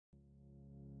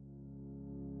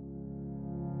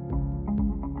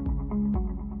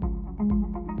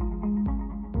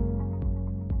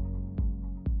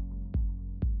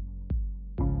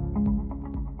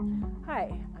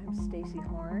Stacey.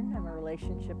 I'm a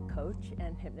relationship coach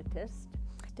and hypnotist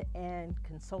and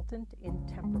consultant in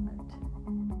temperament.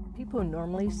 People who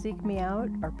normally seek me out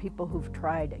are people who've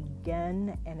tried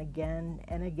again and again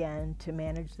and again to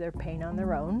manage their pain on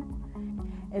their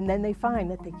own, and then they find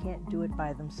that they can't do it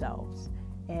by themselves.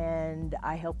 And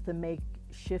I help them make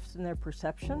shifts in their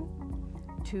perception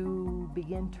to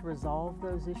begin to resolve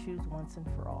those issues once and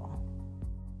for all.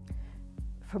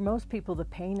 For most people, the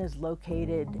pain is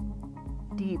located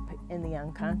deep in the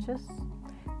unconscious,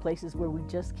 places where we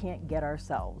just can't get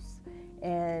ourselves.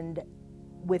 And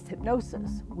with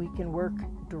hypnosis, we can work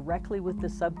directly with the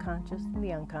subconscious and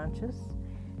the unconscious,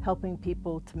 helping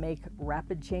people to make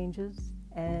rapid changes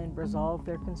and resolve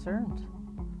their concerns.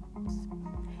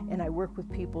 And I work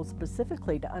with people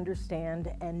specifically to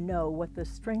understand and know what the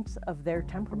strengths of their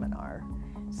temperament are,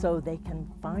 so they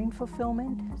can find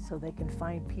fulfillment, so they can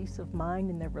find peace of mind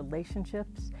in their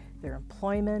relationships, their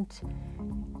employment,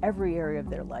 every area of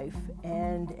their life,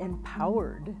 and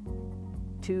empowered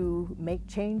to make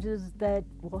changes that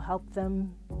will help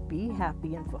them be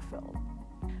happy and fulfilled.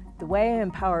 The way I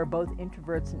empower both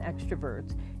introverts and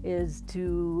extroverts is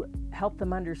to help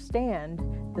them understand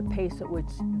the pace at which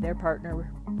their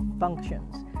partner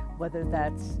functions, whether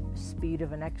that's speed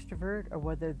of an extrovert or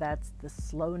whether that's the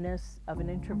slowness of an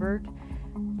introvert,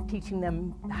 teaching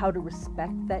them how to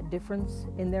respect that difference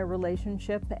in their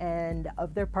relationship and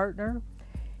of their partner,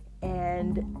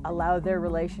 and allow their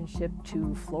relationship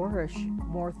to flourish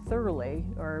more thoroughly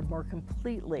or more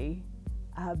completely,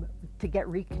 to get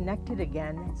reconnected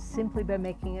again simply by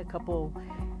making a couple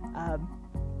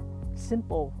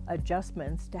simple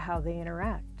adjustments to how they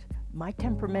interact. My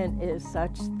temperament is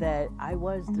such that I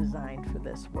was designed for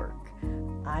this work.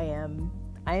 I am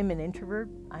an introvert,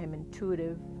 I am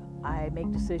intuitive, I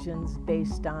make decisions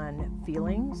based on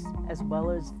feelings as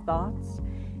well as thoughts,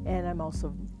 and I'm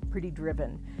also pretty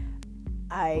driven.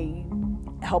 I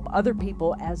help other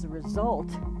people as a result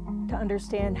to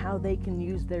understand how they can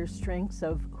use their strengths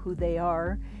of who they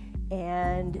are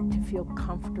and to feel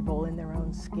comfortable in their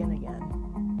own skin again.